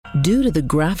Due to the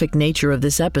graphic nature of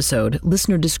this episode,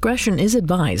 listener discretion is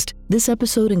advised. This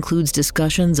episode includes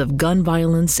discussions of gun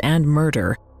violence and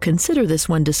murder. Consider this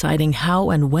when deciding how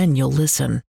and when you'll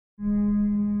listen.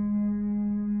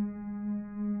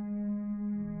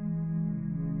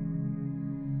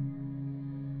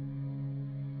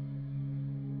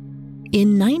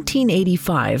 In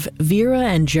 1985, Vera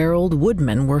and Gerald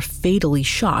Woodman were fatally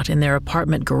shot in their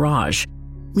apartment garage.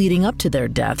 Leading up to their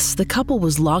deaths, the couple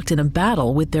was locked in a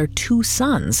battle with their two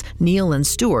sons, Neil and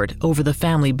Stuart, over the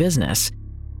family business.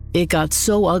 It got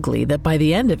so ugly that by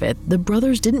the end of it, the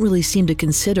brothers didn't really seem to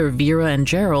consider Vera and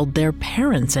Gerald their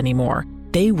parents anymore.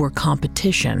 They were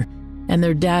competition. And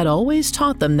their dad always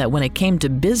taught them that when it came to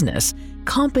business,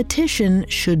 competition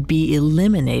should be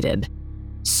eliminated.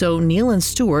 So Neil and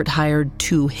Stuart hired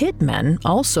two hitmen,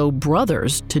 also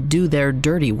brothers, to do their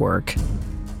dirty work.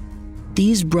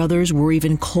 These brothers were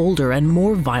even colder and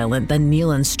more violent than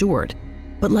Neil and Stuart.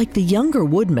 But like the younger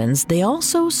Woodmans, they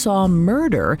also saw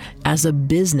murder as a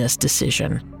business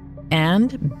decision.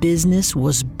 And business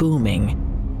was booming.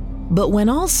 But when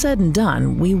all's said and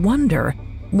done, we wonder,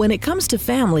 when it comes to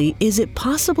family, is it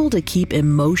possible to keep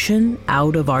emotion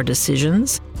out of our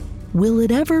decisions? Will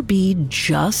it ever be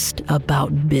just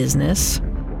about business?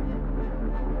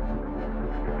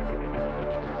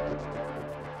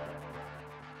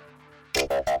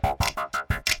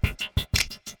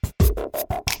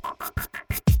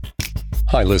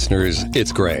 Hi listeners,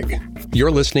 it's Greg.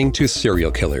 You're listening to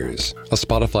Serial Killers, a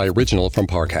Spotify original from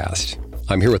Parcast.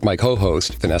 I'm here with my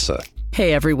co-host, Vanessa.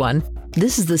 Hey everyone,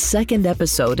 this is the second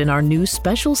episode in our new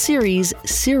special series,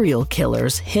 Serial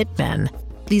Killers Hitmen.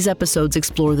 These episodes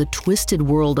explore the twisted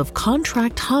world of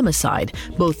contract homicide,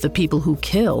 both the people who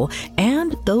kill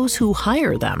and those who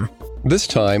hire them. This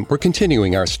time, we're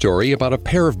continuing our story about a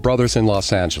pair of brothers in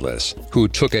Los Angeles who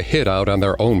took a hit out on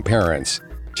their own parents.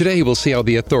 Today, we'll see how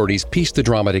the authorities pieced the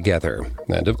drama together.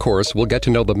 And of course, we'll get to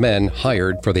know the men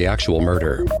hired for the actual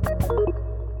murder.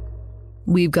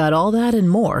 We've got all that and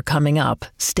more coming up.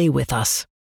 Stay with us.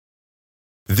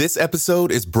 This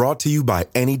episode is brought to you by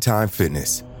Anytime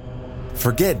Fitness.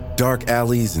 Forget dark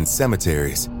alleys and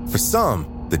cemeteries. For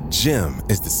some, the gym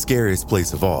is the scariest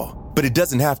place of all. But it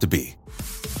doesn't have to be.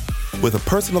 With a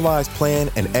personalized plan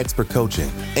and expert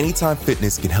coaching, Anytime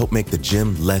Fitness can help make the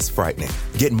gym less frightening.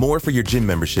 Get more for your gym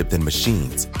membership than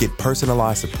machines. Get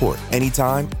personalized support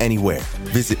anytime, anywhere.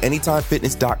 Visit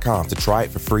AnytimeFitness.com to try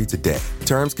it for free today.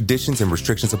 Terms, conditions, and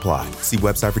restrictions apply. See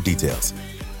website for details.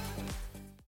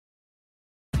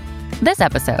 This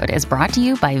episode is brought to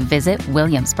you by Visit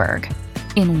Williamsburg.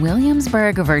 In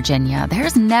Williamsburg, Virginia,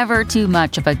 there's never too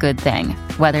much of a good thing.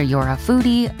 Whether you're a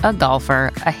foodie, a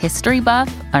golfer, a history buff,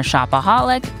 a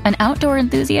shopaholic, an outdoor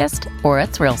enthusiast, or a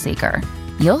thrill seeker,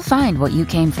 you'll find what you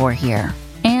came for here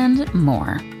and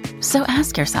more. So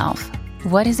ask yourself,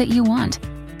 what is it you want?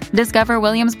 Discover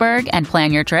Williamsburg and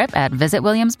plan your trip at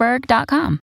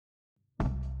visitwilliamsburg.com.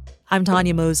 I'm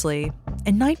Tanya Mosley.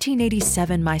 In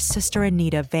 1987, my sister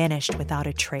Anita vanished without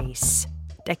a trace.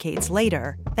 Decades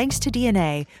later, thanks to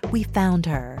DNA, we found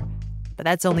her. But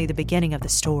that's only the beginning of the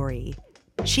story.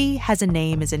 She Has a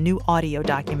Name is a new audio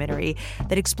documentary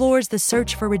that explores the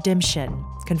search for redemption,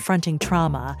 confronting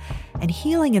trauma, and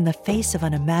healing in the face of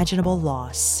unimaginable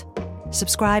loss.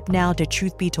 Subscribe now to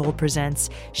Truth Be Told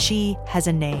presents She Has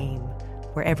a Name,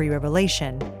 where every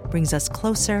revelation brings us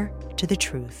closer to the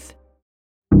truth.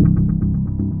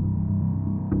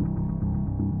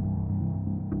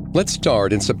 Let's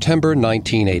start in September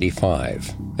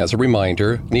 1985. As a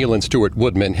reminder, Neil and Stuart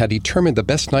Woodman had determined the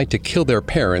best night to kill their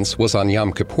parents was on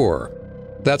Yom Kippur.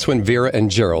 That's when Vera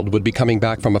and Gerald would be coming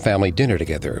back from a family dinner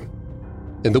together.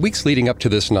 In the weeks leading up to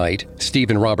this night, Steve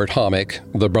and Robert Homick,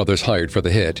 the brothers hired for the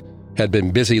hit, had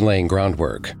been busy laying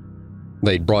groundwork.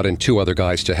 They'd brought in two other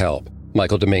guys to help,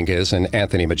 Michael Dominguez and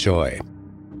Anthony Majoy.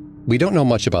 We don't know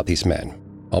much about these men.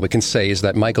 All we can say is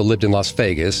that Michael lived in Las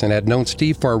Vegas and had known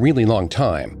Steve for a really long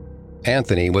time.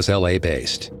 Anthony was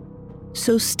LA-based.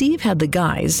 So Steve had the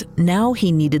guys, now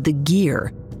he needed the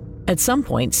gear. At some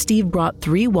point, Steve brought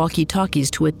 3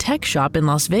 walkie-talkies to a tech shop in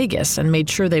Las Vegas and made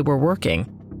sure they were working.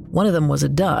 One of them was a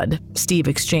dud. Steve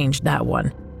exchanged that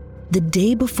one. The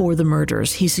day before the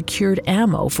murders, he secured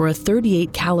ammo for a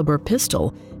 .38 caliber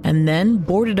pistol and then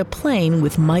boarded a plane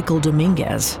with Michael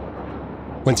Dominguez.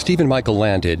 When Steve and Michael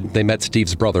landed, they met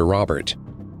Steve's brother, Robert.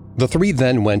 The three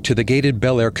then went to the gated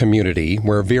Bel Air community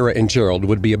where Vera and Gerald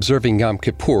would be observing Yom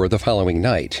Kippur the following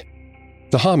night.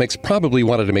 The Homicks probably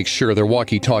wanted to make sure their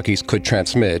walkie-talkies could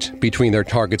transmit between their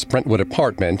target's Brentwood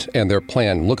apartment and their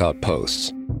planned lookout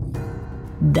posts.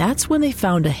 That's when they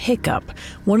found a hiccup.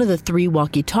 One of the 3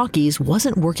 walkie-talkies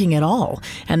wasn't working at all,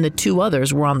 and the 2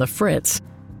 others were on the fritz.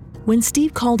 When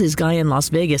Steve called his guy in Las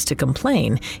Vegas to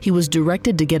complain, he was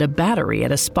directed to get a battery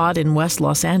at a spot in West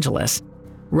Los Angeles.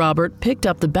 Robert picked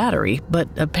up the battery, but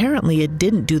apparently it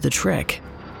didn't do the trick.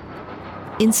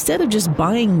 Instead of just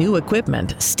buying new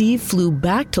equipment, Steve flew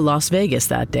back to Las Vegas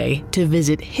that day to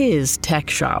visit his tech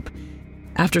shop.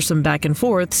 After some back and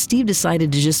forth, Steve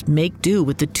decided to just make do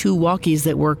with the 2 walkies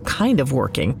that were kind of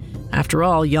working. After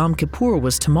all, Yom Kippur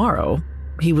was tomorrow.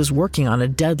 He was working on a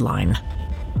deadline.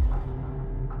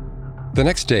 The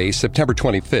next day, September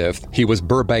 25th, he was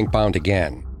Burbank-bound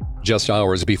again. Just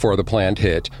hours before the planned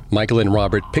hit, Michael and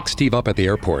Robert picked Steve up at the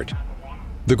airport.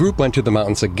 The group went to the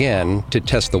mountains again to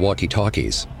test the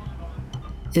walkie-talkies.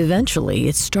 Eventually,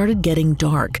 it started getting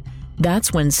dark.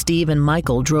 That's when Steve and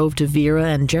Michael drove to Vera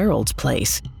and Gerald's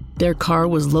place. Their car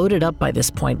was loaded up by this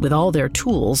point with all their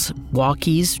tools,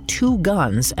 walkies, 2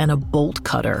 guns, and a bolt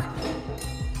cutter.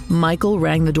 Michael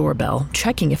rang the doorbell,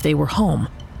 checking if they were home.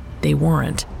 They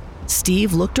weren't.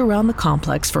 Steve looked around the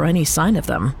complex for any sign of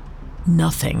them.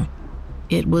 Nothing.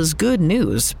 It was good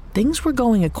news. Things were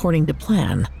going according to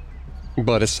plan.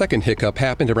 But a second hiccup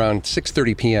happened around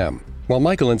 6:30 p.m. While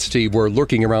Michael and Steve were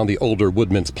lurking around the older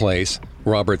Woodman's place,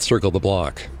 Robert circled the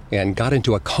block and got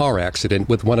into a car accident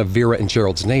with one of Vera and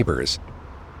Gerald's neighbors.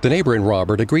 The neighbor and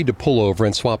Robert agreed to pull over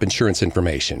and swap insurance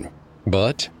information,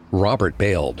 but Robert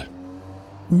bailed.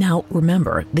 Now,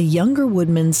 remember, the younger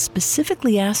Woodmans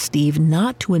specifically asked Steve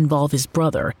not to involve his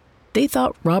brother. They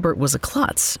thought Robert was a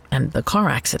klutz, and the car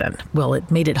accident, well,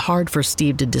 it made it hard for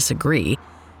Steve to disagree.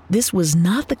 This was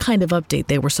not the kind of update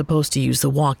they were supposed to use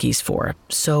the walkies for,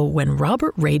 so when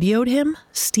Robert radioed him,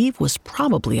 Steve was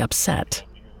probably upset.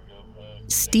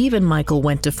 Steve and Michael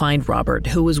went to find Robert,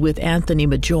 who was with Anthony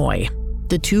Majoy.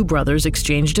 The 2 brothers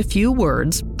exchanged a few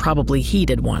words, probably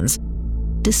heated ones.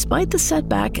 Despite the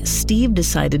setback, Steve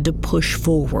decided to push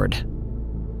forward.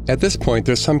 At this point,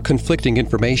 there's some conflicting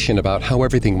information about how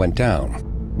everything went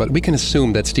down, but we can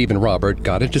assume that Steve and Robert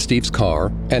got into Steve's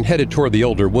car and headed toward the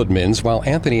older Woodmans while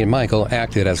Anthony and Michael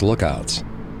acted as lookouts.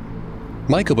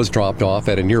 Michael was dropped off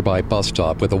at a nearby bus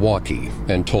stop with a walkie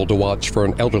and told to watch for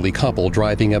an elderly couple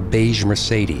driving a beige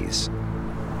Mercedes.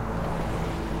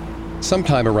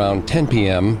 Sometime around 10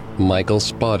 p.m., Michael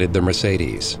spotted the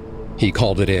Mercedes. He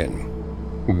called it in.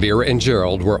 Vera and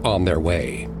Gerald were on their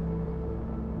way.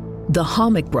 The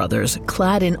Hommick brothers,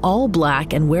 clad in all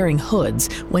black and wearing hoods,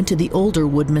 went to the older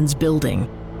Woodman's building.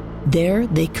 There,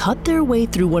 they cut their way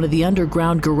through one of the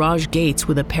underground garage gates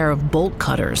with a pair of bolt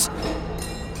cutters.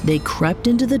 They crept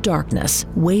into the darkness,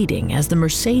 waiting as the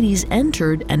Mercedes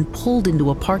entered and pulled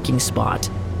into a parking spot.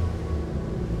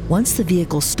 Once the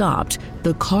vehicle stopped,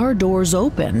 the car doors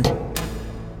opened.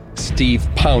 Steve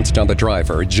pounced on the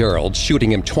driver, Gerald,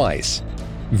 shooting him twice.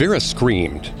 Vera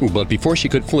screamed, but before she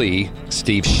could flee,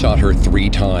 Steve shot her 3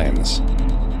 times.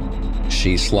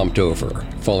 She slumped over,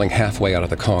 falling halfway out of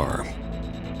the car.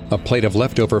 A plate of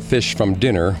leftover fish from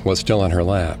dinner was still on her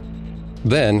lap.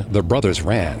 Then the brothers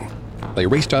ran. They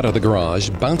raced out of the garage,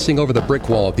 bouncing over the brick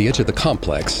wall at the edge of the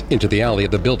complex into the alley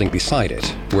of the building beside it,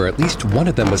 where at least one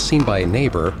of them was seen by a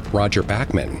neighbor, Roger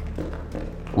Backman.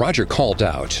 Roger called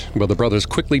out, but the brothers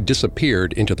quickly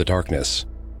disappeared into the darkness.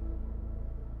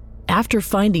 After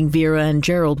finding Vera and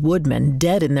Gerald Woodman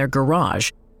dead in their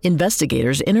garage,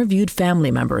 investigators interviewed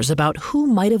family members about who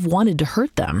might have wanted to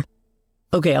hurt them.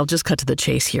 Okay, I'll just cut to the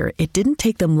chase here. It didn't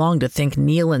take them long to think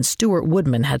Neil and Stuart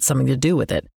Woodman had something to do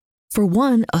with it. For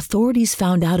one, authorities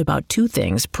found out about 2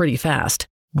 things pretty fast.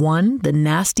 1, the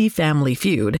nasty family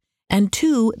feud, and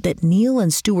 2, that Neil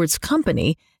and Stuart's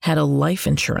company had a life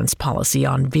insurance policy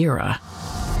on Vera.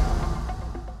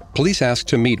 Police asked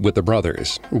to meet with the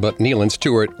brothers, but Neil and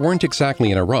Stuart weren't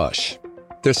exactly in a rush.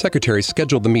 Their secretary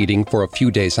scheduled the meeting for a few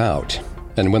days out,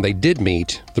 and when they did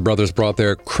meet, the brothers brought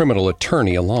their criminal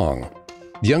attorney along.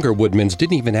 The younger Woodmans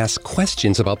didn't even ask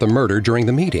questions about the murder during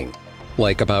the meeting,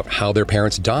 like about how their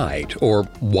parents died or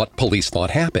what police thought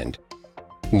happened.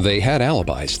 They had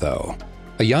alibis, though.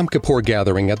 A Yom Kippur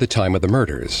gathering at the time of the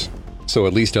murders. So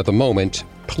at least at the moment,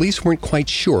 police weren't quite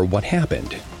sure what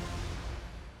happened.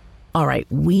 All right,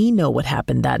 we know what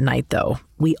happened that night, though.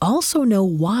 We also know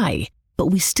why, but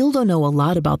we still don't know a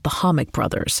lot about the Hommick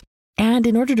brothers. And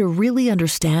in order to really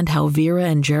understand how Vera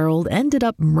and Gerald ended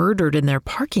up murdered in their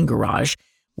parking garage,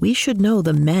 we should know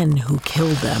the men who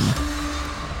killed them.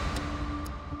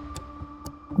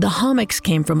 The Hommicks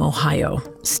came from Ohio.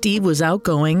 Steve was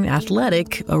outgoing,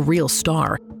 athletic, a real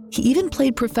star. He even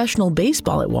played professional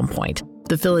baseball at one point,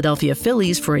 the Philadelphia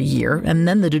Phillies for a year, and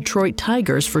then the Detroit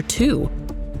Tigers for 2.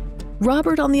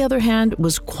 Robert, on the other hand,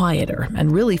 was quieter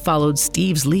and really followed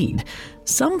Steve's lead.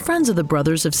 Some friends of the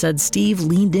brothers have said Steve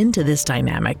leaned into this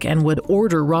dynamic and would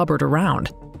order Robert around.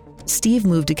 Steve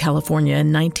moved to California in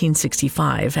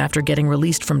 1965 after getting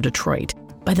released from Detroit.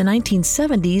 By the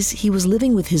 1970s, he was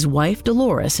living with his wife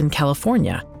Dolores in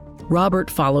California. Robert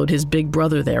followed his big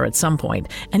brother there at some point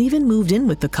and even moved in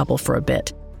with the couple for a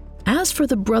bit. As for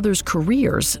the brothers'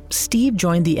 careers, Steve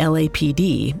joined the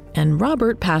LAPD and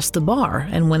Robert passed the bar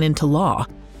and went into law.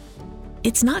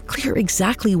 It's not clear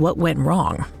exactly what went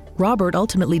wrong. Robert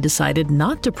ultimately decided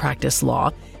not to practice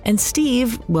law, and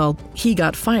Steve, well, he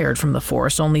got fired from the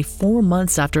force only 4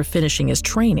 months after finishing his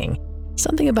training.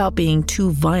 Something about being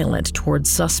too violent towards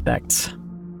suspects.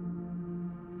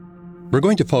 We're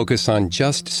going to focus on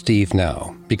just Steve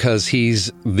now, because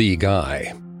he's the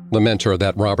guy, the mentor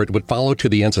that Robert would follow to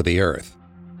the ends of the earth.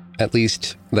 At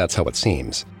least, that's how it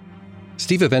seems.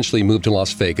 Steve eventually moved to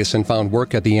Las Vegas and found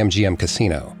work at the MGM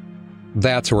Casino.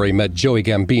 That's where he met Joey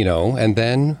Gambino and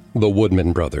then the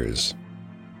Woodman brothers.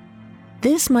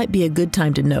 This might be a good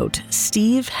time to note,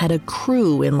 Steve had a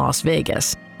crew in Las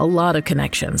Vegas, a lot of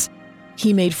connections.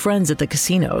 He made friends at the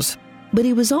casinos, but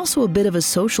he was also a bit of a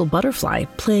social butterfly,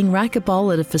 playing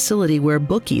racquetball at a facility where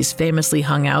bookies famously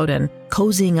hung out and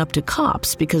cozying up to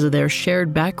cops because of their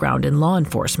shared background in law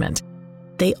enforcement.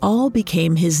 They all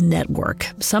became his network,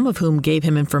 some of whom gave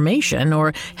him information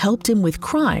or helped him with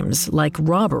crimes like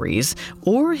robberies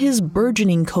or his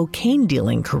burgeoning cocaine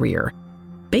dealing career.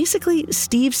 Basically,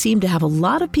 Steve seemed to have a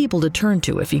lot of people to turn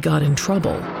to if he got in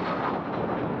trouble.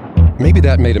 Maybe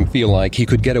that made him feel like he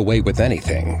could get away with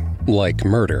anything, like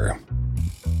murder.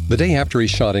 The day after he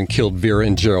shot and killed Vera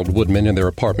and Gerald Woodman in their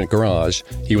apartment garage,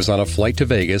 he was on a flight to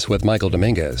Vegas with Michael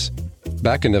Dominguez.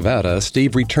 Back in Nevada,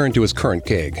 Steve returned to his current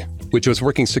gig, which was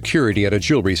working security at a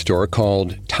jewelry store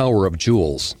called Tower of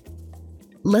Jewels.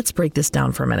 Let's break this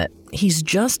down for a minute. He's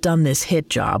just done this hit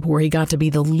job where he got to be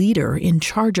the leader in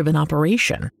charge of an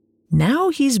operation. Now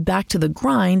he's back to the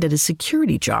grind at his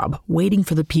security job, waiting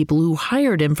for the people who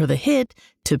hired him for the hit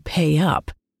to pay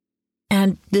up.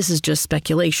 And this is just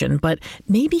speculation, but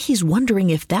maybe he's wondering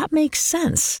if that makes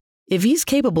sense. If he's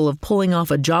capable of pulling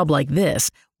off a job like this,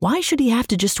 why should he have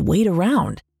to just wait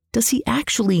around? Does he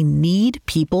actually need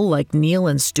people like Neil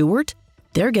and Stewart?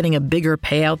 They're getting a bigger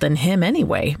payout than him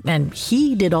anyway, and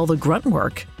he did all the grunt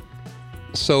work.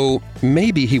 So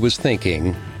maybe he was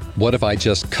thinking, what if I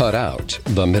just cut out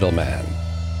the middleman?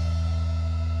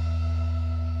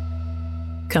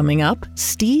 Coming up,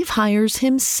 Steve hires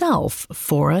himself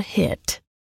for a hit.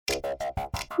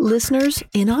 Listeners,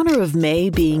 in honor of May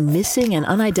being Missing and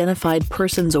Unidentified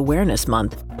Persons Awareness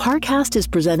Month, Parcast is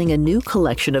presenting a new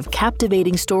collection of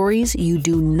captivating stories you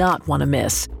do not want to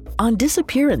miss. On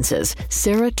Disappearances,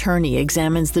 Sarah Turney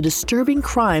examines the disturbing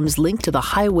crimes linked to the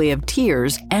Highway of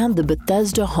Tears and the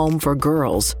Bethesda Home for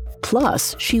Girls.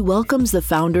 Plus, she welcomes the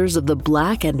founders of the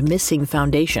Black and Missing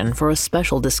Foundation for a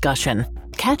special discussion.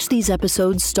 Catch these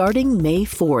episodes starting May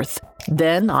 4th.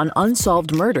 Then, on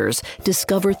Unsolved Murders,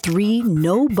 discover 3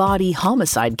 no-body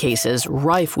homicide cases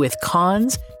rife with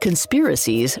cons,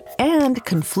 conspiracies, and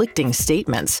conflicting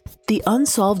statements. The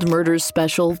Unsolved Murders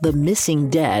special, The Missing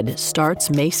Dead,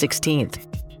 starts May 16th.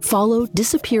 Follow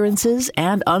Disappearances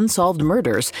and Unsolved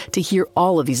Murders to hear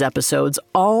all of these episodes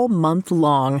all month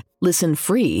long. Listen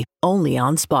free, only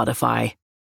on Spotify.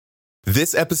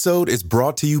 This episode is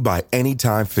brought to you by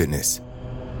Anytime Fitness.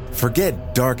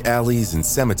 Forget dark alleys and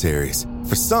cemeteries.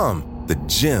 For some, the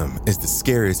gym is the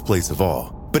scariest place of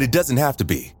all. But it doesn't have to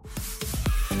be.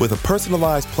 With a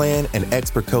personalized plan and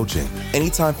expert coaching,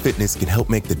 Anytime Fitness can help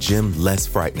make the gym less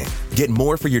frightening. Get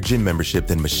more for your gym membership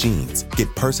than machines.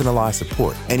 Get personalized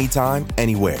support anytime,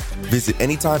 anywhere. Visit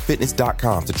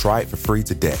AnytimeFitness.com to try it for free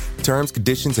today. Terms,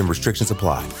 conditions, and restrictions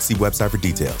apply. See website for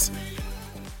details.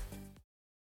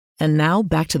 And now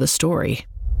back to the story.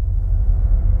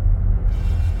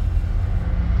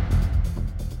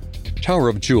 Tower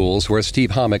of Jewels, where Steve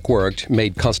Hommick worked,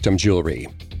 made custom jewelry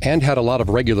and had a lot of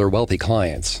regular wealthy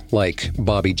clients, like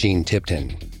Bobby Jean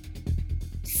Tipton.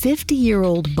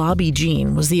 50-year-old Bobby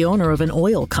Jean was the owner of an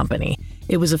oil company.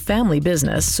 It was a family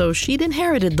business, so she'd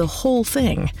inherited the whole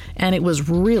thing, and it was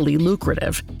really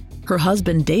lucrative. Her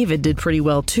husband David did pretty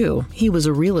well too. He was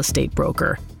a real estate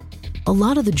broker. A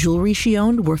lot of the jewelry she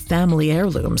owned were family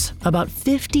heirlooms, about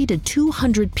 50 to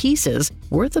 200 pieces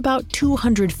worth about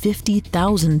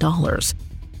 $250,000.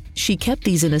 She kept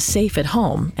these in a safe at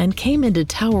home and came into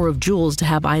Tower of Jewels to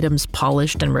have items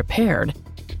polished and repaired.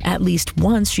 At least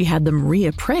once she had them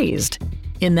reappraised.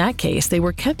 In that case, they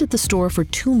were kept at the store for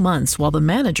 2 months while the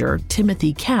manager,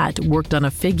 Timothy Catt, worked on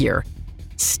a figure.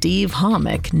 Steve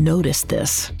Hommick noticed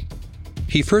this.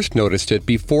 He first noticed it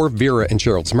before Vera and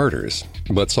Gerald's murders,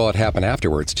 but saw it happen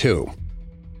afterwards too.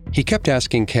 He kept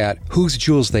asking Catt whose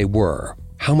jewels they were,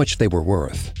 how much they were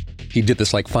worth. He did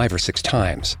this like 5 or 6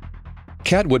 times.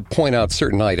 Kat would point out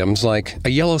certain items like a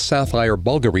yellow sapphire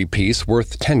Bulgari piece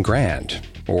worth 10 grand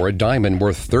or a diamond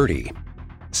worth 30.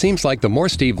 Seems like the more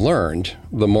Steve learned,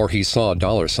 the more he saw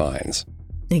dollar signs.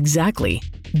 Exactly.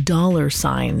 Dollar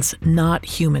signs, not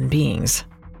human beings.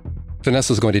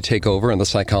 Vanessa's going to take over on the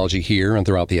psychology here and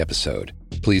throughout the episode.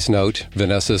 Please note,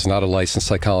 Vanessa is not a licensed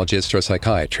psychologist or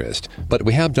psychiatrist, but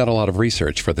we have done a lot of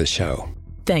research for this show.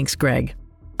 Thanks, Greg.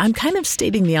 I'm kind of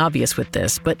stating the obvious with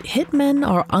this, but hitmen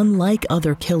are unlike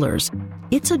other killers.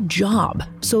 It's a job,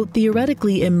 so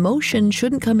theoretically emotion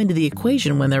shouldn't come into the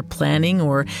equation when they're planning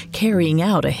or carrying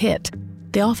out a hit.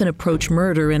 They often approach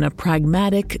murder in a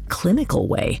pragmatic, clinical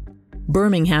way.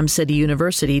 Birmingham City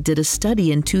University did a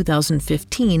study in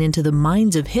 2015 into the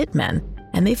minds of hitmen,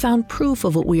 and they found proof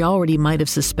of what we already might have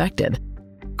suspected.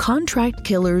 Contract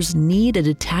killers need a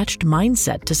detached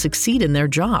mindset to succeed in their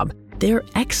job. They're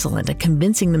excellent at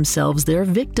convincing themselves their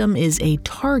victim is a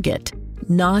target,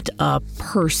 not a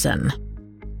person.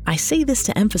 I say this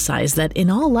to emphasize that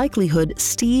in all likelihood,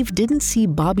 Steve didn't see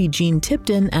Bobby Jean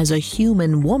Tipton as a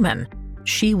human woman.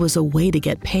 She was a way to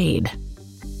get paid.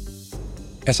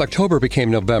 As October became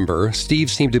November,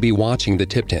 Steve seemed to be watching the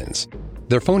Tiptons.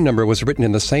 Their phone number was written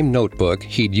in the same notebook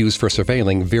he'd used for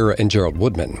surveilling Vera and Gerald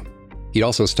Woodman. He'd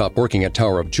also stopped working at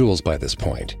Tower of Jewels by this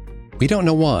point. We don't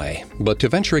know why, but to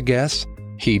venture a guess,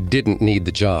 he didn't need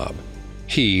the job.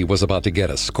 He was about to get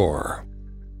a score.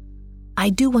 I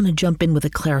do want to jump in with a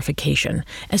clarification.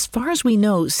 As far as we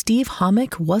know, Steve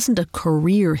Hummock wasn't a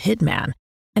career hitman,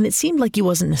 and it seemed like he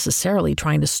wasn't necessarily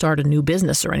trying to start a new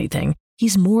business or anything.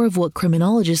 He's more of what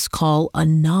criminologists call a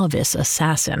novice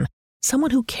assassin, someone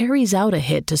who carries out a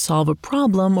hit to solve a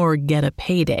problem or get a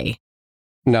payday.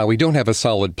 Now, we don't have a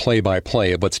solid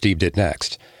play-by-play of what Steve did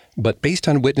next, but based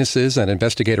on witnesses and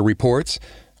investigator reports,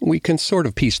 we can sort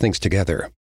of piece things together.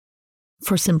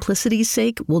 For simplicity's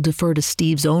sake, we'll defer to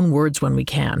Steve's own words when we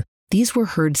can. These were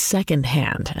heard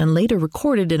secondhand and later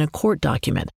recorded in a court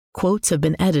document. Quotes have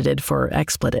been edited for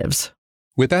expletives.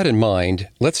 With that in mind,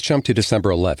 let's jump to December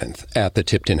 11th at the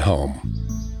Tipton home.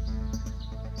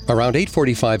 Around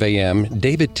 8:45 a.m.,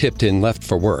 David Tipton left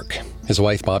for work. His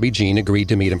wife, Bobby Jean, agreed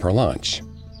to meet him for lunch.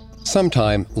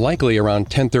 Sometime, likely around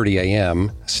 10:30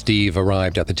 a.m., Steve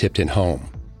arrived at the Tipton home.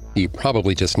 He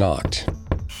probably just knocked.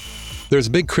 There's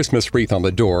a big Christmas wreath on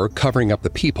the door covering up the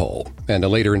peephole, and a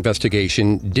later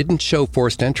investigation didn't show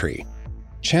forced entry.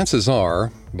 Chances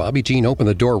are, Bobby Jean opened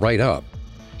the door right up.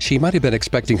 She might have been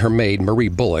expecting her maid, Marie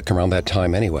Bullock, around that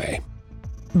time anyway.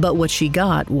 But what she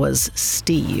got was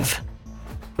Steve.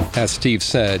 As Steve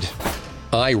said,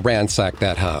 I ransacked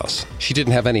that house. She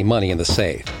didn't have any money in the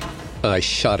safe. I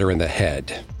shot her in the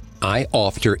head. I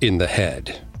offed her in the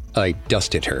head. I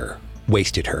dusted her,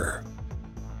 wasted her.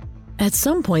 At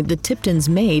some point, the Tiptons'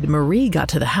 maid, Marie, got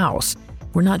to the house.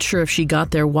 We're not sure if she got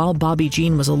there while Bobby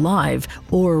Jean was alive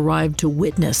or arrived to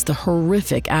witness the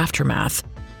horrific aftermath.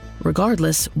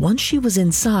 Regardless, once she was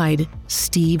inside,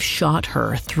 Steve shot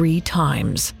her 3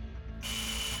 times.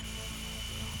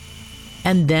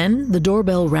 And then the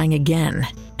doorbell rang again,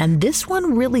 and this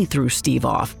one really threw Steve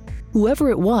off. Whoever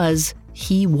it was,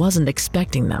 he wasn't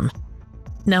expecting them.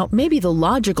 Now, maybe the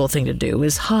logical thing to do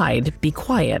is hide, be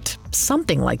quiet,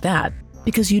 something like that,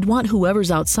 because you'd want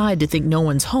whoever's outside to think no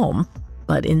one's home.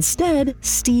 But instead,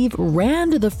 Steve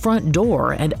ran to the front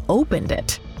door and opened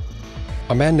it.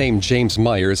 A man named James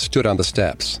Myers stood on the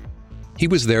steps. He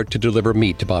was there to deliver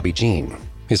meat to Bobby Jean.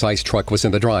 His ice truck was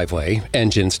in the driveway,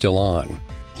 engine still on.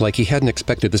 Like he hadn't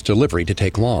expected this delivery to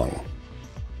take long.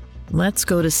 Let's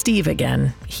go to Steve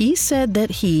again. He said that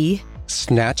he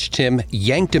snatched him,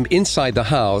 yanked him inside the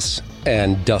house,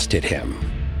 and dusted him.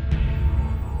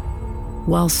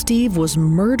 While Steve was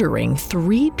murdering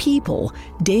 3 people,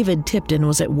 David Tipton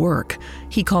was at work.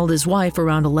 He called his wife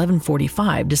around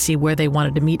 11:45 to see where they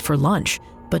wanted to meet for lunch,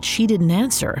 but she didn't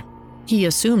answer. He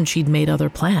assumed she'd made other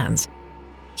plans.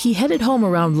 He headed home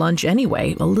around lunch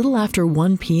anyway, a little after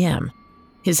 1 p.m.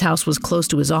 His house was close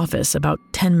to his office, about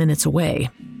 10 minutes away.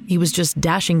 He was just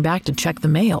dashing back to check the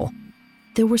mail.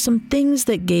 There were some things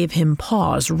that gave him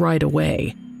pause right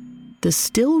away. The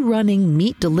still-running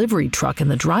meat delivery truck in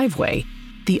the driveway,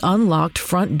 the unlocked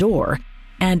front door,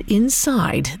 and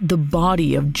inside, the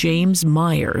body of James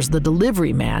Myers, the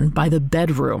delivery man, by the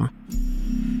bedroom.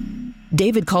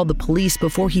 David called the police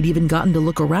before he'd even gotten to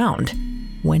look around.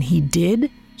 When he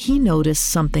did, he noticed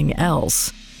something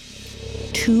else.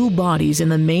 2 bodies in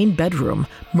the main bedroom,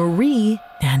 Marie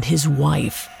and his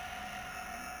wife.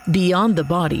 Beyond the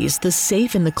bodies, the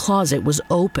safe in the closet was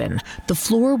open. The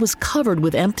floor was covered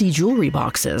with empty jewelry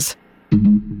boxes.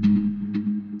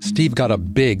 Steve got a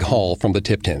big haul from the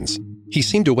Tiptons. He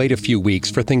seemed to wait a few weeks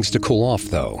for things to cool off,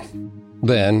 though.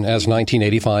 Then, as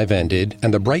 1985 ended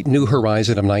and the bright new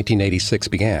horizon of 1986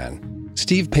 began,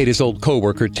 Steve paid his old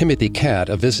co-worker Timothy Catt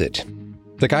a visit,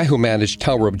 the guy who managed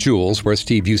Tower of Jewels where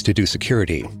Steve used to do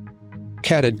security.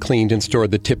 Catt had cleaned and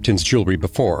stored the Tiptons' jewelry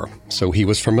before, so he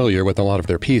was familiar with a lot of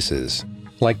their pieces,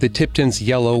 like the Tiptons'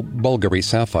 yellow Bulgari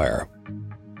sapphire.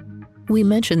 We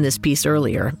mentioned this piece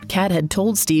earlier. Catt had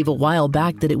told Steve a while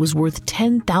back that it was worth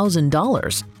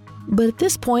 $10,000. But at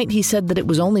this point, he said that it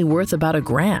was only worth about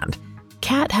 $1,000.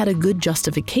 Catt had a good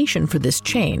justification for this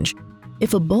change.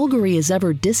 If a Bulgari is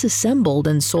ever disassembled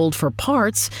and sold for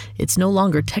parts, it's no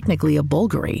longer technically a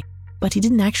Bulgari. But he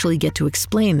didn't actually get to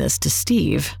explain this to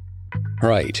Steve.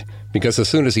 Right, because as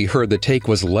soon as he heard the take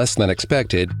was less than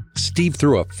expected, Steve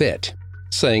threw a fit,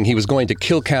 saying he was going to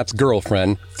kill Catt's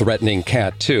girlfriend, threatening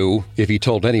Catt too, if he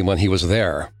told anyone he was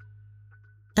there.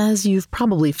 As you've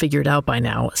probably figured out by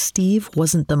now, Steve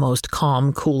wasn't the most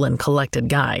calm, cool, and collected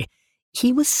guy.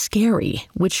 He was scary,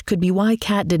 which could be why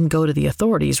Catt didn't go to the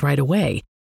authorities right away,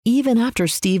 even after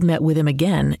Steve met with him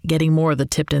again, getting more of the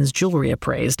Tiptons' jewelry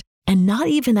appraised, and not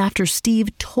even after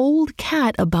Steve told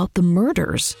Catt about the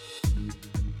murders.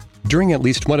 During at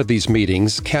least one of these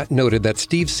meetings, Catt noted that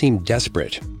Steve seemed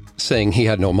desperate, saying he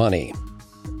had no money.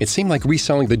 It seemed like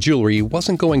reselling the jewelry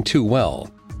wasn't going too well.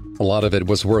 A lot of it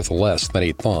was worth less than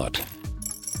he'd thought.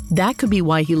 That could be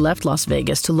why he left Las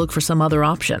Vegas to look for some other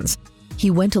options. He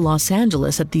went to Los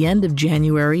Angeles at the end of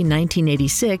January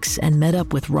 1986 and met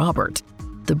up with Robert.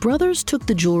 The brothers took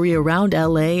the jewelry around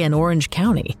LA and Orange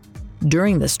County.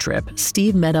 During this trip,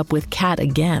 Steve met up with Catt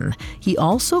again. He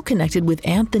also connected with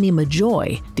Anthony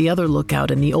Majoy, the other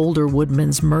lookout in the older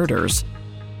Woodman's murders.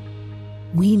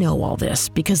 We know all this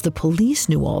because the police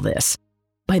knew all this.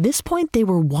 By this point, they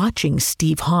were watching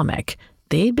Steve Hommick.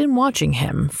 They'd been watching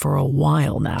him for a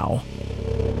while now.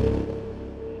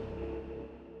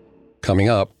 Coming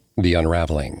up, the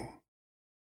unraveling.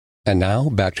 And now,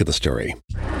 back to the story.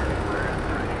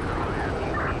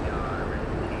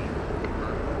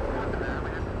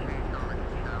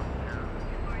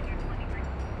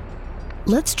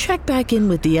 Let's check back in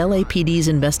with the LAPD's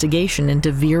investigation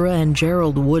into Vera and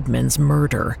Gerald Woodman's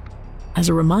murder. As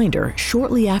a reminder,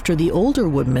 shortly after the older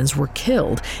Woodmans were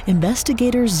killed,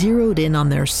 investigators zeroed in on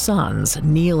their sons,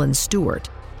 Neil and Stuart.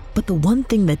 But the one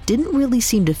thing that didn't really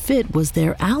seem to fit was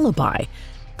their alibi.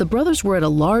 The brothers were at a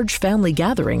large family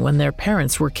gathering when their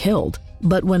parents were killed.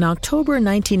 But when October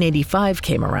 1985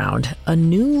 came around, a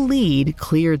new lead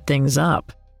cleared things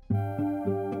up.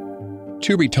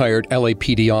 Two retired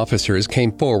LAPD officers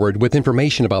came forward with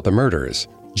information about the murders,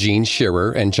 Gene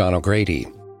Shearer and John O'Grady.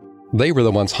 They were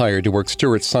the ones hired to work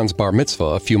Stuart's son's bar mitzvah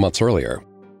a few months earlier.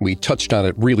 We touched on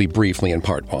it really briefly in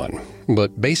part 1,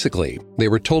 but basically, they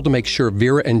were told to make sure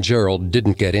Vera and Gerald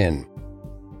didn't get in.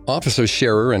 Officers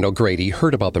Shearer and O'Grady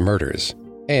heard about the murders,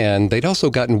 and they'd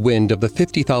also gotten wind of the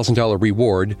 $50,000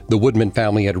 reward the Woodman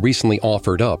family had recently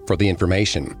offered up for the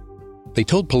information. They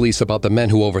told police about the men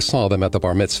who oversaw them at the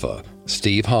bar mitzvah,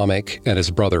 Steve Hommick and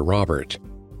his brother Robert.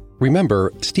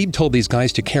 Remember, Steve told these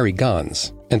guys to carry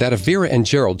guns, and that if Vera and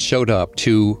Gerald showed up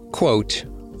to, quote,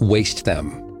 waste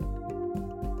them.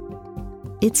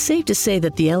 It's safe to say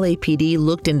that the LAPD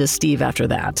looked into Steve after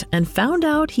that and found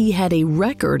out he had a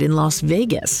record in Las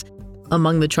Vegas.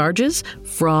 Among the charges,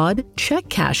 fraud, check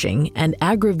cashing, and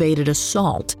aggravated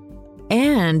assault.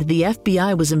 And the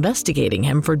FBI was investigating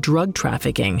him for drug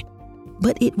trafficking.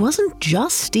 But it wasn't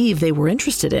just Steve they were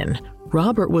interested in.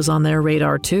 Robert was on their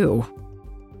radar too.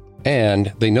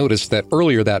 And they noticed that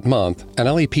earlier that month, an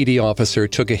LAPD officer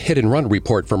took a hit-and-run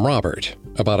report from Robert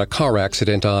about a car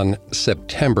accident on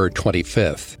September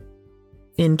 25th.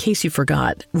 In case you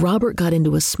forgot, Robert got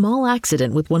into a small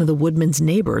accident with one of the Woodman's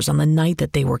neighbors on the night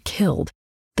that they were killed.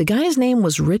 The guy's name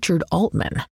was Richard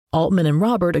Altman. Altman and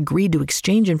Robert agreed to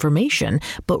exchange information,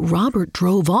 but Robert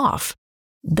drove off.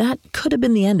 That could have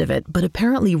been the end of it, but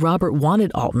apparently Robert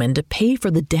wanted Altman to pay for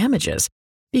the damages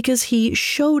because he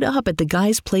showed up at the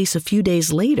guy's place a few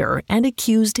days later and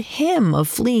accused him of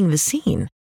fleeing the scene.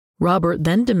 Robert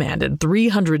then demanded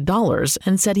 $300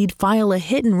 and said he'd file a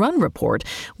hit-and-run report,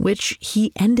 which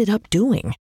he ended up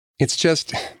doing. It's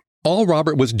just, all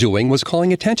Robert was doing was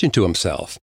calling attention to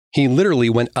himself. He literally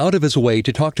went out of his way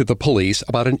to talk to the police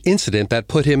about an incident that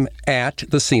put him at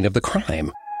the scene of the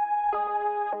crime.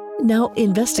 Now,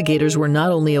 investigators were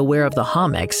not only aware of the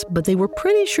Hommicks, but they were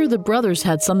pretty sure the brothers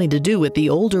had something to do with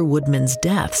the older Woodman's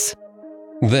deaths.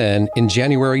 Then, in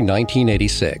January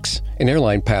 1986, an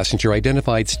airline passenger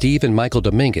identified Steve and Michael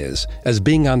Dominguez as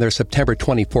being on their September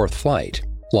 24th flight,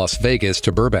 Las Vegas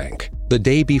to Burbank, the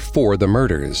day before the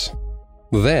murders.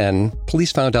 Then,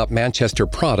 police found out Manchester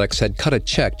Products had cut a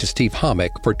check to Steve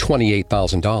Hommick for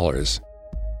 $28,000.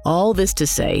 All this to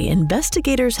say,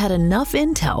 investigators had enough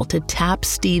intel to tap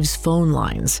Steve's phone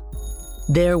lines.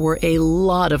 There were a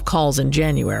lot of calls in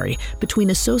January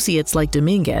between associates like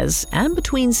Dominguez and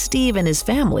between Steve and his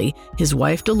family, his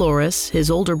wife Dolores, his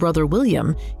older brother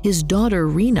William, his daughter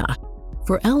Rena.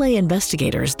 For LA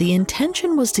investigators, the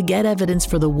intention was to get evidence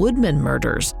for the Woodman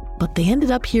murders, but they ended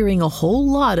up hearing a whole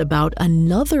lot about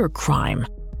another crime.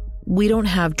 We don't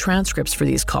have transcripts for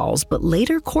these calls, but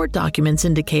later court documents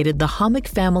indicated the Hammock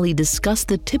family discussed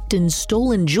the Tipton's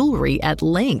stolen jewelry at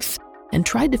length and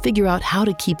tried to figure out how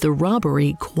to keep the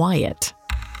robbery quiet.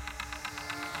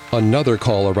 Another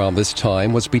call around this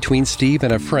time was between Steve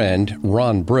and a friend,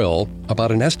 Ron Brill,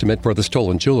 about an estimate for the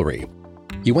stolen jewelry.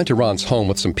 He went to Ron's home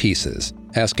with some pieces,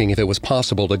 asking if it was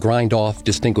possible to grind off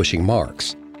distinguishing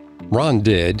marks. Ron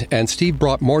did, and Steve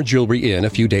brought more jewelry in a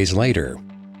few days later.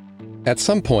 At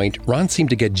some point, Ron seemed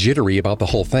to get jittery about the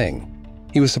whole thing.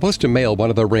 He was supposed to mail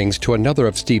one of the rings to another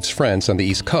of Steve's friends on the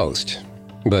East Coast,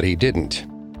 but he didn't.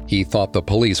 He thought the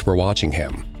police were watching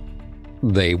him.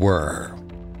 They were.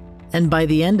 And by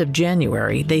the end of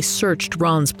January, they searched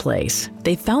Ron's place.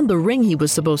 They found the ring he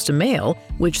was supposed to mail,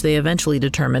 which they eventually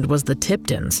determined was the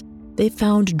Tiptons. They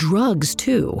found drugs,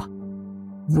 too.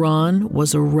 Ron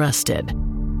was arrested.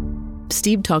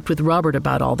 Steve talked with Robert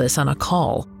about all this on a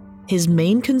call. His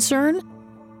main concern?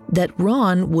 That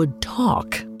Ron would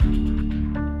talk.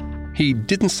 He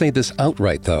didn't say this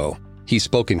outright, though. He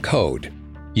spoke in code,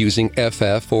 using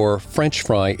FF or French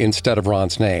fry instead of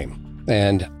Ron's name,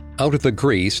 and out of the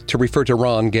grease to refer to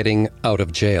Ron getting out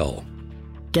of jail.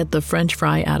 Get the French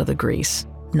fry out of the grease.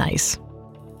 Nice.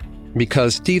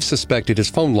 Because Steve suspected his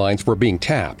phone lines were being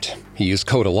tapped, he used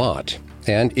code a lot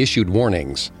and issued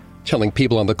warnings, telling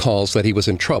people on the calls that he was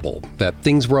in trouble, that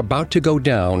things were about to go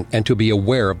down, and to be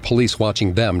aware of police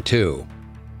watching them too.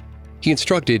 He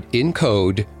instructed in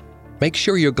code, make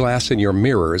sure your glass and your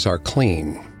mirrors are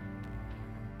clean.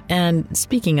 And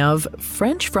speaking of,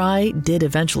 French Fry did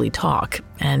eventually talk,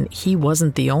 and he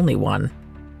wasn't the only one.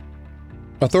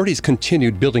 Authorities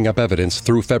continued building up evidence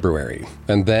through February,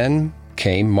 and then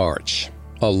came March.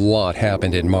 A lot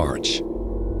happened in March.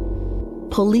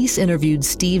 Police interviewed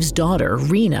Steve's daughter,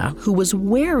 Rena, who was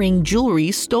wearing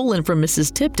jewelry stolen from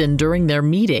Mrs. Tipton during their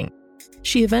meeting.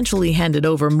 She eventually handed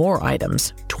over more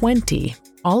items, 20,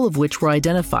 all of which were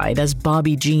identified as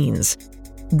Bobby Jean's.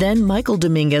 Then Michael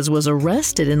Dominguez was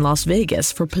arrested in Las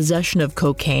Vegas for possession of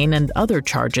cocaine and other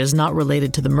charges not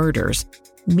related to the murders,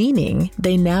 meaning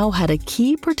they now had a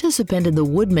key participant in the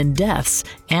Woodman deaths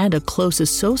and a close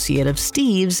associate of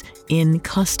Steve's in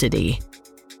custody.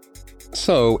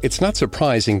 So it's not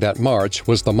surprising that March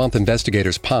was the month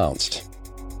investigators pounced.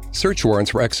 Search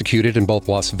warrants were executed in both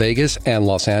Las Vegas and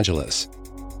Los Angeles.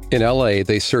 In LA,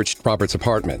 they searched Robert's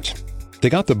apartment. They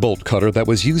got the bolt cutter that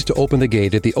was used to open the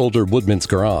gate at the older Woodman's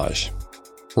garage.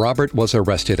 Robert was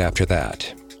arrested after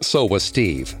that. So was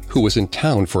Steve, who was in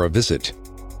town for a visit.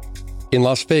 In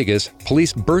Las Vegas,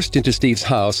 police burst into Steve's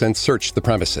house and searched the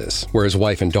premises, where his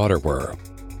wife and daughter were.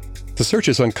 The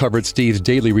searches uncovered Steve's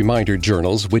daily reminder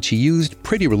journals, which he used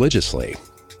pretty religiously.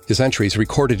 His entries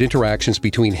recorded interactions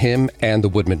between him and the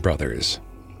Woodman brothers.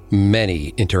 Many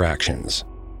interactions.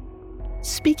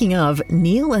 Speaking of,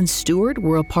 Neil and Stewart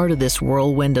were a part of this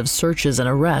whirlwind of searches and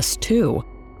arrests, too.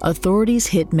 Authorities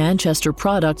hit Manchester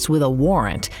Products with a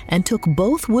warrant and took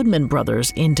both Woodman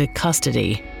brothers into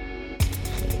custody.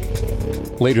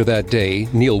 Later that day,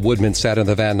 Neil Woodman sat in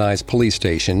the Van Nuys police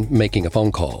station making a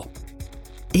phone call.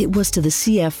 It was to the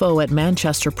CFO at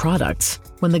Manchester Products.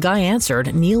 When the guy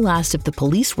answered, Neil asked if the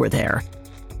police were there.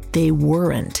 They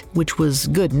weren't, which was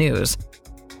good news.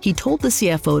 He told the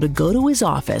CFO to go to his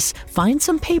office, find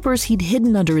some papers he'd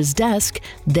hidden under his desk,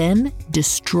 then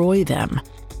destroy them.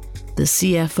 The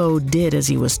CFO did as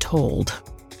he was told.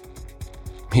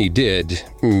 He did,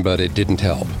 but it didn't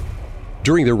help.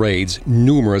 During the raids,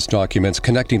 numerous documents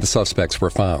connecting the suspects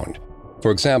were found.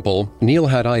 For example, Neil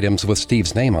had items with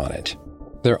Steve's name on it.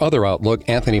 Their other outlook,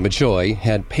 Anthony Majoy,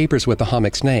 had papers with the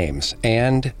Hammock's names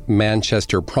and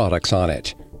Manchester Products on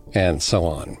it, and so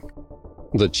on.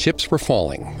 The chips were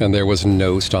falling, and there was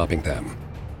no stopping them.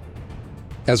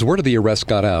 As word of the arrest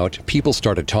got out, people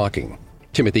started talking.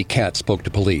 Timothy Catt spoke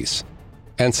to police.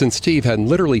 And since Steve had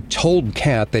literally told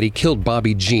Catt that he killed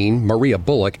Bobby Jean, Maria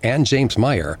Bullock, and James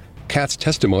Meyer, Catt's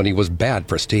testimony was bad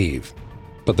for Steve.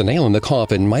 But the nail in the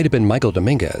coffin might have been Michael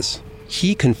Dominguez.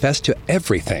 He confessed to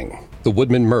everything. The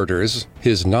Woodman murders,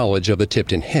 his knowledge of the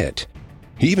Tipton hit.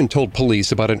 He even told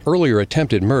police about an earlier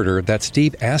attempted murder that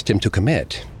Steve asked him to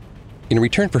commit. In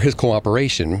return for his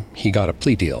cooperation, he got a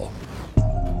plea deal.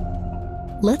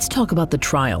 Let's talk about the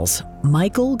trials.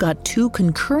 Michael got 2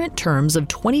 concurrent terms of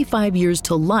 25 years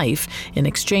to life in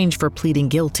exchange for pleading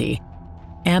guilty.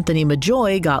 Anthony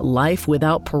Majoy got life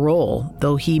without parole,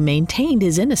 though he maintained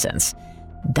his innocence.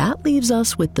 That leaves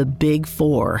us with the big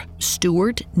 4,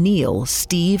 Stuart, Neil,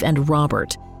 Steve, and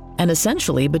Robert. And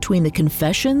essentially, between the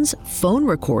confessions, phone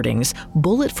recordings,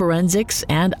 bullet forensics,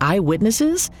 and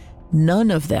eyewitnesses, none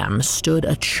of them stood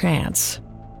a chance.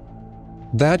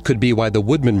 That could be why the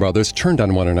Woodman brothers turned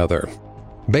on one another.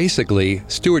 Basically,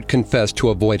 Stuart confessed to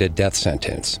avoid a death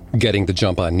sentence, getting the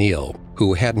jump on Neil,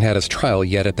 who hadn't had his trial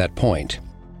yet at that point.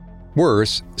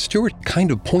 Worse, Stuart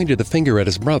kind of pointed the finger at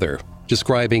his brother,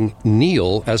 describing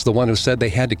Neil as the one who said they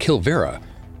had to kill Vera,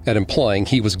 and implying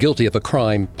he was guilty of a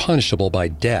crime punishable by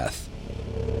death.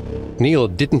 Neil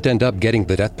didn't end up getting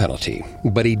the death penalty,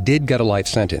 but he did get a life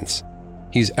sentence.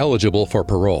 He's eligible for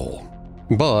parole.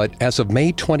 But as of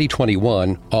May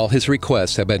 2021, all his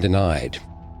requests have been denied.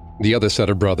 The other set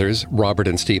of brothers, Robert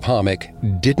and Steve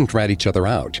Hommick, didn't rat each other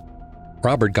out.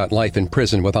 Robert got life in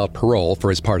prison without parole for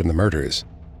his part in the murders.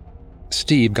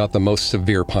 Steve got the most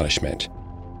severe punishment.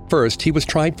 First, he was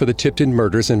tried for the Tipton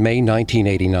murders in May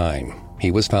 1989.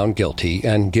 He was found guilty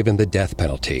and given the death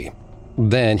penalty.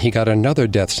 Then he got another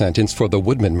death sentence for the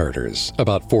Woodman murders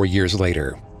about 4 years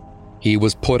later. He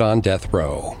was put on death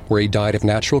row, where he died of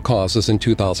natural causes in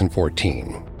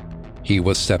 2014. He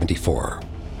was 74.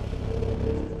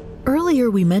 Earlier,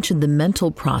 we mentioned the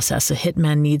mental process a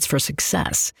hitman needs for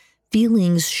success.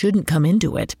 Feelings shouldn't come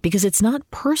into it because it's not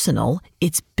personal,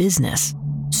 it's business.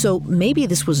 So maybe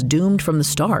this was doomed from the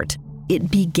start. It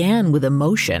began with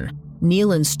emotion.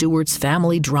 Neil and Stuart's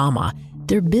family drama.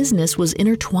 Their business was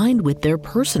intertwined with their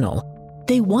personal.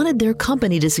 They wanted their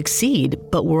company to succeed,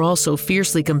 but were also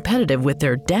fiercely competitive with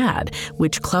their dad,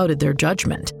 which clouded their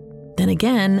judgment. Then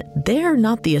again, they're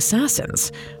not the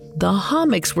assassins. The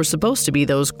Hommicks were supposed to be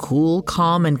those cool,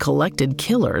 calm, and collected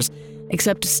killers,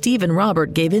 except Steve and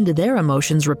Robert gave in to their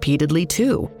emotions repeatedly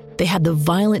too. They had the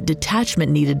violent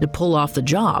detachment needed to pull off the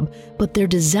job, but their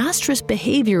disastrous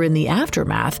behavior in the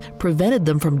aftermath prevented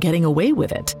them from getting away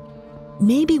with it.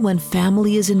 Maybe when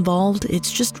family is involved,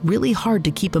 it's just really hard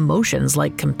to keep emotions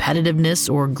like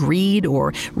competitiveness or greed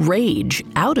or rage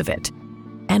out of it.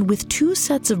 And with 2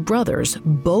 sets of brothers,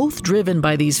 both driven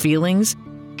by these feelings,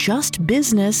 just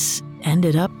business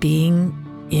ended up being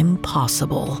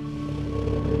impossible.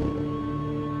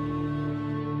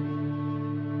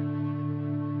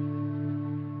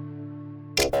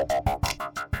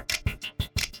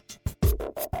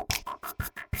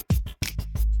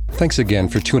 Thanks again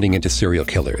for tuning into Serial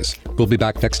Killers. We'll be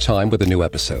back next time with a new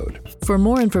episode. For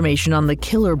more information on the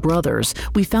Killer brothers,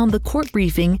 we found the court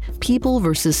briefing, People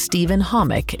vs. Stephen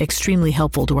Hommick, extremely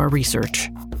helpful to our research.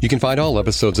 You can find all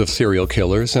episodes of Serial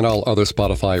Killers and all other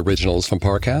Spotify originals from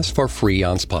Parcast for free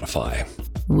on Spotify.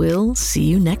 We'll see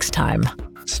you next time.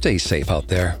 Stay safe out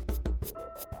there.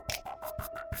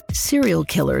 Serial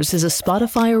Killers is a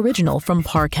Spotify original from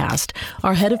Parcast.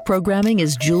 Our head of programming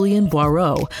is Julian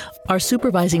Boireau. Our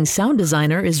supervising sound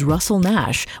designer is Russell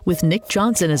Nash, with Nick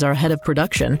Johnson as our head of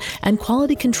production, and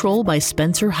quality control by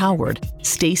Spencer Howard.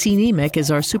 Stacey Nemec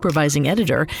is our supervising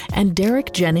editor, and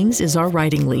Derek Jennings is our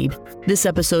writing lead. This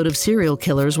episode of Serial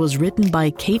Killers was written by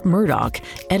Kate Murdoch,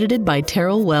 edited by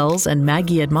Terrell Wells and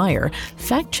Maggie Admire,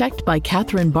 fact-checked by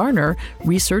Catherine Barner,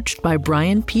 researched by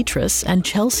Brian Petrus and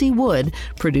Chelsea Wood,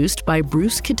 produced by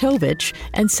Bruce Kitovich,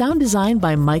 and sound designed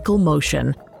by Michael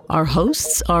Motion. Our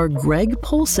hosts are Greg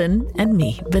Polson and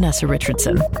me, Vanessa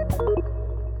Richardson.